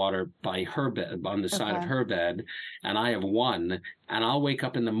 bottles of water by her bed on the side of her bed. And I have 1 and I'll wake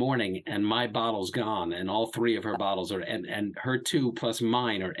up in the morning and my bottle's gone and all 3 of her bottles are, and her 2 plus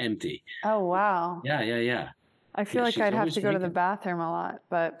mine are empty. Oh, wow. Yeah. I feel Yeah, like she's I'd have always to go to the drinking. bathroom a lot,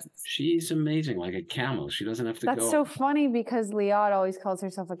 but She's amazing, like a camel. She doesn't have to that's go. so funny because Liat always calls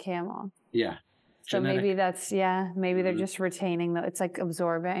herself a camel. Yeah, So maybe genetic. that's, yeah, maybe they're Mhm. just retaining it's like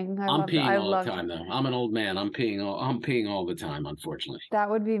absorbing. I'm peeing I all the love time though. I'm an old man. I'm peeing all the time, unfortunately. that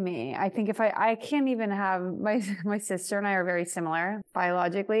would be me. I think if I can't even have my sister and I are very similar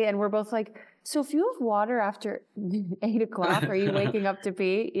biologically, and we're both like, so if you have water after 8 o'clock, are you waking up to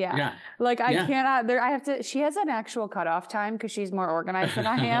pee? Yeah. Yeah. Like I Yeah. cannot there I have to she has an actual cutoff time because she's more organized than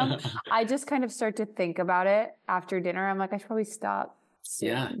I am. I just kind of start to think about it after dinner. I'm like, I should probably stop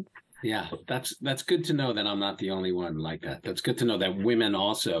Yeah. soon. Yeah. That's good to know that I'm not the only one like that. That's good to know that women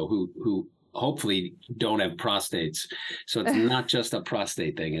also who hopefully don't have prostates. So it's not just a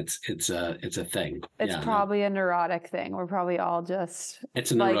prostate thing. It's a thing. It's Yeah. No, probably a neurotic thing. We're probably all just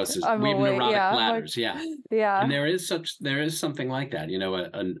it's a like neurosis. I'm We have awake. neurotic Yeah. bladders. Yeah. Yeah. And there is something like that,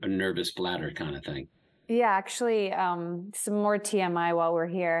 a nervous bladder kind of thing. Yeah, actually, some more TMI while we're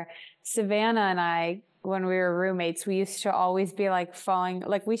here. Savannah and I, when we were roommates, we used to always be like falling,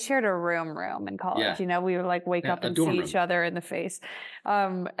 like we shared a room in college, Yeah. we would like wake Yeah. up A and dorm see room. each other in the face.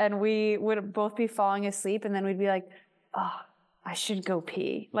 And we would both be falling asleep and then we'd be like, oh, I should go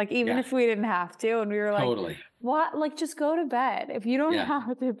pee. Like even Yeah. if we didn't have to, and we were like, Totally. what? Like just go to bed if you don't Yeah.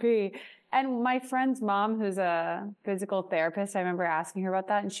 have to pee. And my friend's mom, who's a physical therapist, I remember asking her about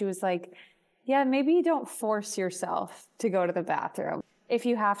that and she was like, yeah, maybe you don't force yourself to go to the bathroom. If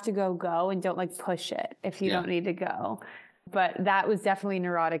you have to go, go, and don't like push it if you Yeah. don't need to go. But that was definitely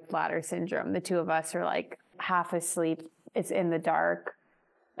neurotic bladder syndrome. The two of us are like half asleep. It's in the dark.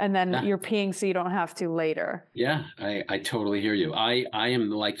 And then Yeah. you're peeing so you don't have to later. Yeah, I totally hear you. I am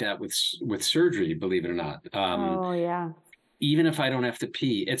like that with surgery, believe it or not. Oh, yeah. Even if I don't have to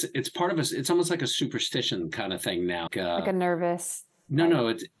pee, it's part of us. It's almost like a superstition kind of thing now. Like a nervous.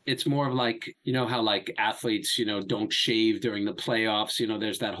 No, it's more of like, how like athletes, don't shave during the playoffs.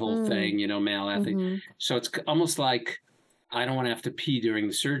 There's that whole thing, male athlete. Mhm. So it's almost like I don't want to have to pee during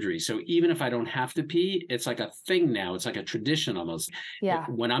the surgery. So even if I don't have to pee, it's like a thing now. It's like a tradition almost. Yeah.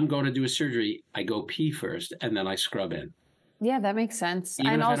 When I'm going to do a surgery, I go pee first and then I scrub in. Yeah, that makes sense.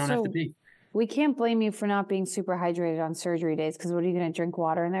 Even And if I don't have also, to pee. we can't blame you for not being super hydrated on surgery days because what are you going to drink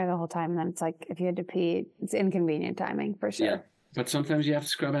water in there the whole time? And then it's like if you had to pee, it's inconvenient timing for sure. Yeah. But sometimes you have to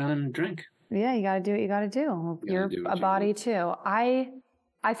scrub out and drink. Yeah, you got to do what you got to do. You're do what a you body too.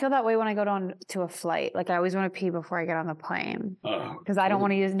 I feel that way when I go down to a flight. Like I always want to pee before I get on the plane Oh, because I don't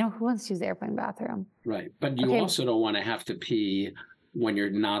want to use. No, who wants to use the airplane bathroom? right. But you also don't want to have to pee when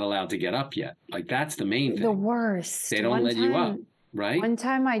you're not allowed to get up yet. Like that's the main thing. The worst. They don't let you up, right? One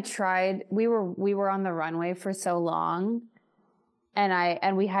time I tried. We were on the runway for so long,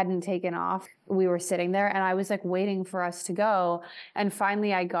 and we hadn't taken off. We were sitting there, and I was like waiting for us to go, and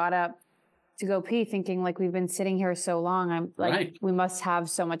finally I got up to go pee, thinking like we've been sitting here so long. I'm like, Right. we must have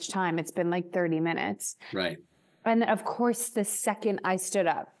so much time. It's been like 30 minutes. Right. And of course, the second I stood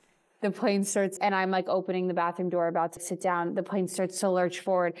up, the plane starts, and I'm like opening the bathroom door, about to sit down. The plane starts to lurch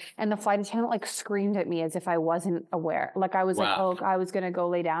forward, and the flight attendant like screamed at me as if I wasn't aware. Like I was like, oh, I was gonna go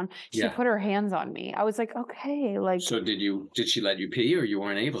lay down. She put her hands on me. I was like, okay, like. So did she let you pee, or you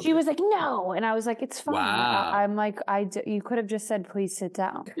weren't able to? She was like, no, and I was like, it's fine. Wow. I'm like, you could have just said, please sit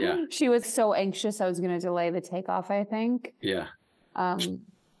down. Yeah. She was so anxious I was gonna delay the takeoff, I think. Yeah. And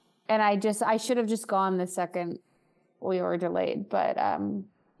I should have just gone the second we were delayed, but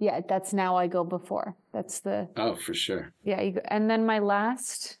yeah, that's now I go before. That's the. Oh, for sure. Yeah. And then my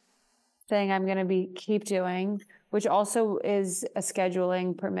last thing I'm going to keep doing, which also is a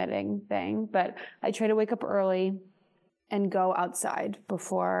scheduling permitting thing, but I try to wake up early and go outside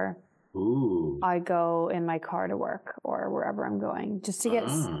before I go in my car to work or wherever I'm going, just to get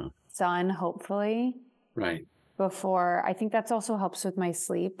sun, hopefully. Right. Before, I think that's also helps with my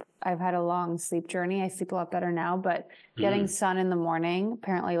sleep. I've had a long sleep journey. I sleep a lot better now, but getting sun in the morning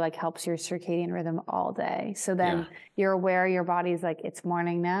apparently like helps your circadian rhythm all day. So then you're aware your body's like, it's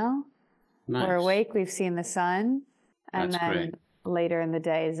morning now. Nice. We're awake. We've seen the sun. And That's then great. later in the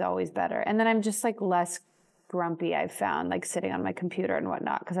day is always better. And then I'm just like less grumpy, I've found, like sitting on my computer and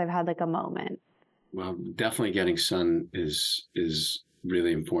whatnot, because I've had like a moment. Well, definitely getting sun is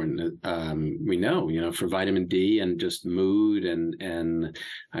really important. We know, for vitamin D and just mood and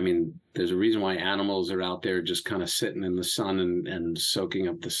I mean, there's a reason why animals are out there just kind of sitting in the sun and soaking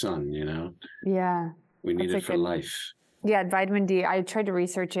up the sun, Yeah. We need it for life. Yeah, vitamin D. I tried to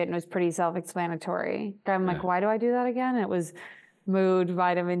research it and it was pretty self-explanatory. I'm like, why do I do that again? It was mood,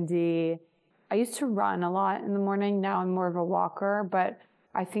 vitamin D. I used to run a lot in the morning. Now I'm more of a walker, but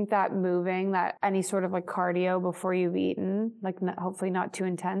I think that moving, that any sort of like cardio before you've eaten, like hopefully not too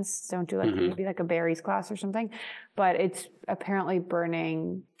intense. Don't do like maybe like a berries class or something, but it's apparently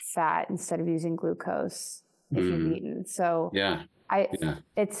burning fat instead of using glucose if you've eaten. So yeah.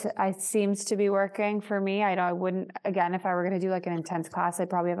 it seems to be working for me. I wouldn't, again, if I were going to do like an intense class, I'd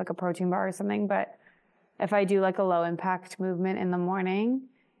probably have like a protein bar or something. But if I do like a low impact movement in the morning,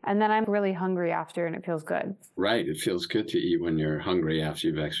 and then I'm really hungry after and it feels good. Right. It feels good to eat when you're hungry after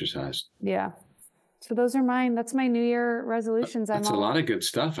you've exercised. Yeah. So those are mine. That's my New Year resolutions. That's a lot of good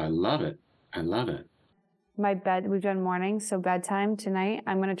stuff. I love it. I love it. My bed, we've done mornings. So bedtime tonight,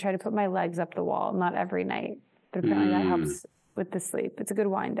 I'm going to try to put my legs up the wall. Not every night, but apparently that helps with the sleep. It's a good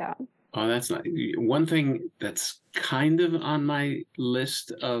wind down. Oh, that's nice. One thing that's kind of on my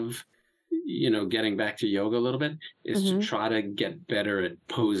list of, getting back to yoga a little bit is to try to get better at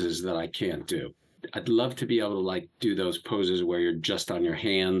poses that I can't do. I'd love to be able to like do those poses where you're just on your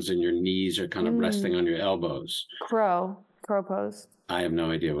hands and your knees are kind of resting on your elbows. Crow pose. I have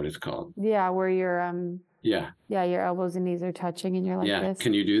no idea what it's called. Yeah, where your your elbows and knees are touching and you're like this.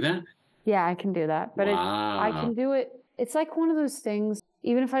 Can you do that? Yeah, I can do that. But I can do it. It's like one of those things,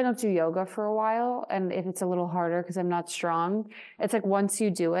 even if I don't do yoga for a while, and if it's a little harder because I'm not strong, it's like once you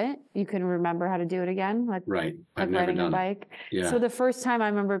do it, you can remember how to do it again. Like, right. Like riding a bike. Yeah. So the first time I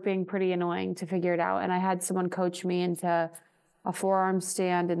remember it being pretty annoying to figure it out. And I had someone coach me into a forearm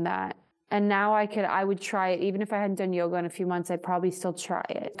stand and that. And now I would try it. Even if I hadn't done yoga in a few months, I'd probably still try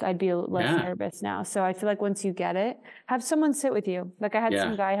it. I'd be less nervous now. So I feel like once you get it, have someone sit with you. Like I had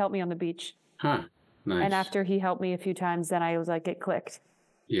some guy help me on the beach. Huh. Nice. And after he helped me a few times, then I was like, it clicked.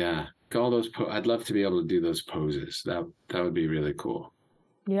 Yeah. All those I'd love to be able to do those poses. That would be really cool.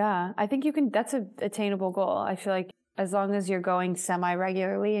 Yeah. I think you can, that's an attainable goal. I feel like as long as you're going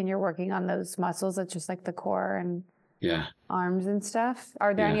semi-regularly and you're working on those muscles, that's just like the core and arms and stuff.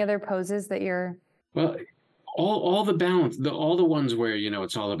 Are there any other poses that you're... Well, all the balance, all the ones where,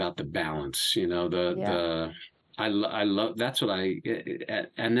 it's all about the balance, I love, that's what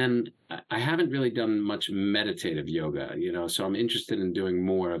and then I haven't really done much meditative yoga, so I'm interested in doing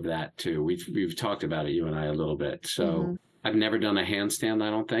more of that too. We've talked about it, you and I, a little bit. So I've never done a handstand, I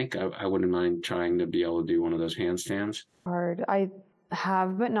don't think. I wouldn't mind trying to be able to do one of those handstands. Hard. I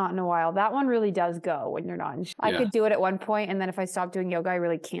have, but not in a while. That one really does go when you're not. I could do it at one point, and then if I stop doing yoga, I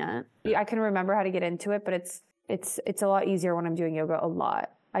really can't. I can remember how to get into it, but it's a lot easier when I'm doing yoga a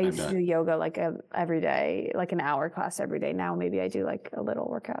lot. I used to do yoga like every day, like an hour class every day. Now maybe I do like a little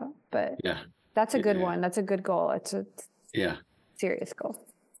workout, but that's a good one. That's a good goal. It's a serious goal.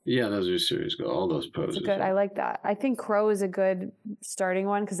 Yeah, those are serious goals. All those poses. It's good. I like that. I think crow is a good starting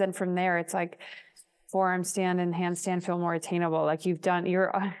one because then from there it's like forearm stand and handstand feel more attainable. Like your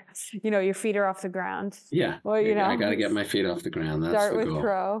feet are off the ground. Yeah. Well, I got to get my feet off the ground. That's start the with goal.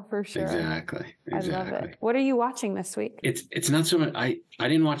 crow for sure. Exactly. I love it. What are you watching this week? It's not so much. I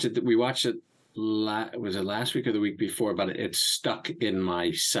didn't watch it. We watched it. Was it last week or the week before? But it's stuck in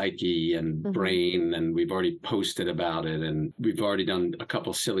my psyche and brain, and we've already posted about it, and we've already done a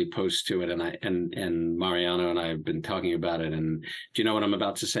couple silly posts to it. And Mariano and I have been talking about it. And do you know what I'm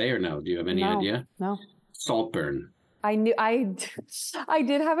about to say, or no? Do you have any idea? No. Saltburn. I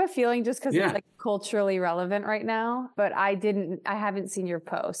did have a feeling just because it's like culturally relevant right now, but I haven't seen your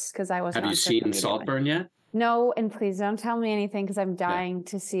posts because I wasn't. Have you seen Saltburn yet? No, and please don't tell me anything because I'm dying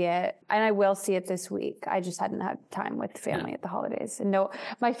to see it. And I will see it this week. I just hadn't had time with family at the holidays. And no,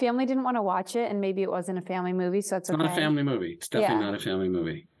 my family didn't want to watch it, and maybe it wasn't a family movie, so it's okay. Not a family movie. It's definitely not a family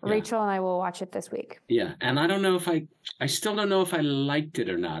movie. Rachel and I will watch it this week. Yeah, and I don't know if I still don't know if I liked it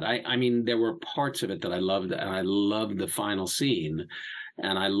or not. I mean, there were parts of it that I loved, and I loved the final scene,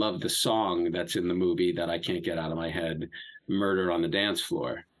 and I loved the song that's in the movie that I can't get out of my head, Murder on the Dance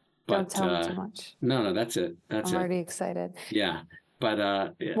Floor. Don't tell me too much. No, that's it. I'm already excited. Yeah.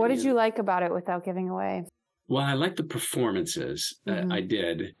 But what did you like about it without giving away? Well, I liked the performances. I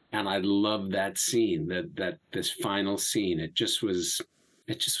did. And I loved that scene, that this final scene. It just was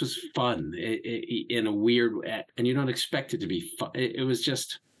fun in a weird way. And you don't expect it to be fun. It was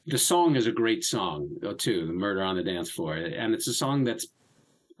just, the song is a great song too, The Murder on the Dance Floor. And it's a song that's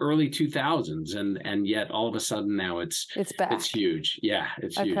early 2000s, and yet all of a sudden now it's back. It's huge. Yeah,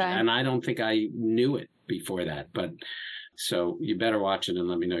 it's huge. And I don't think I knew it before that, but so you better watch it and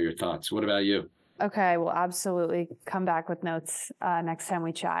let me know your thoughts. What about you? Okay, we'll absolutely come back with notes next time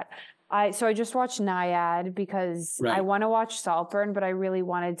we chat. I just watched Nyad because I want to watch Saltburn, but I really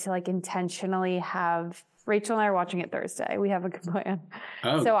wanted to like intentionally have Rachel and I are watching it Thursday. We have a good plan.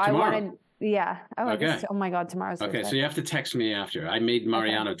 Oh, so tomorrow. I wanted. Yeah. Oh, okay. Oh my God, tomorrow's Thursday. Okay, so you have to text me after. I made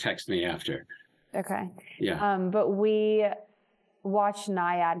Mariano text me after. Okay. Yeah. But watched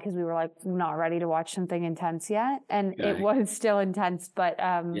Naiad because we were like not ready to watch something intense yet. And Okay. it was still intense, but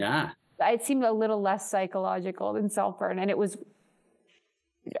Yeah. it seemed a little less psychological than Saltburn. And it was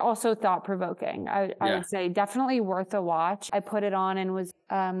also thought-provoking. I would say definitely worth a watch. I put it on and was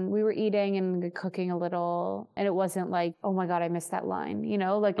we were eating and cooking a little, and it wasn't like, oh my God, I missed that line, you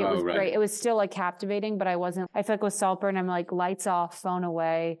know, like it was great. It was still like captivating, but I feel like with Saltburn, I'm like lights off, phone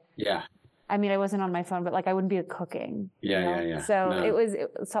away. Yeah. I mean, I wasn't on my phone, but like I wouldn't be cooking. Yeah. So No.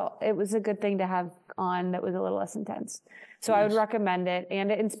 it was a good thing to have on that was a little less intense. So I would recommend it,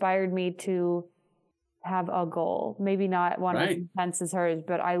 and it inspired me to have a goal. Maybe not one as intense as hers,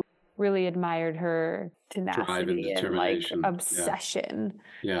 but I really admired her tenacity and like obsession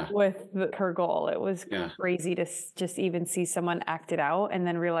with her goal. It was crazy to just even see someone act it out and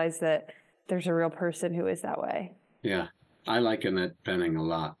then realize that there's a real person who is that way. Yeah. I like Annette Bening a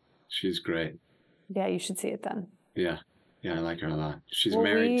lot. She's great. Yeah, you should see it then. Yeah. Yeah, I like her a lot. She's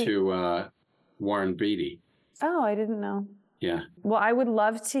married to Warren Beatty. Oh, I didn't know. Yeah. Well, I would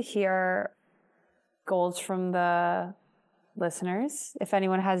love to hear goals from the listeners. If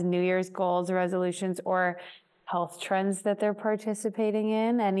anyone has New Year's goals or resolutions or health trends that they're participating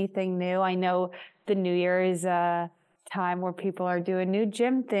in, anything new. I know the New Year is a time where people are doing new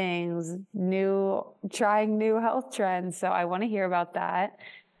gym things, trying new health trends. So I want to hear about that.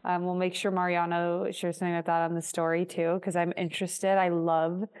 We'll make sure Mariano shares something like that on the story too, because I'm interested. I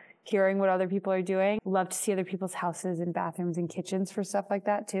love hearing what other people are doing. Love to see other people's houses and bathrooms and kitchens for stuff like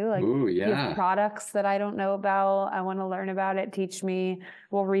that too. Like, you have products that I don't know about. I want to learn about it. Teach me.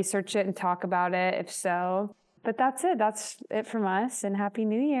 We'll research it and talk about it if so. But that's it. That's it from us. And Happy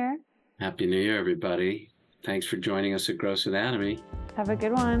New Year. Happy New Year, everybody. Thanks for joining us at Gross Anatomy. Have a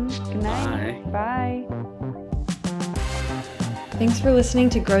good one. Good night. Bye. Bye. Thanks for listening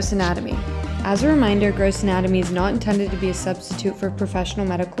to Gross Anatomy. As a reminder, Gross Anatomy is not intended to be a substitute for professional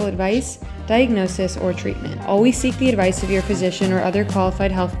medical advice, diagnosis, or treatment. Always seek the advice of your physician or other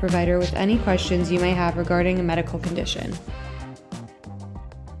qualified health provider with any questions you may have regarding a medical condition.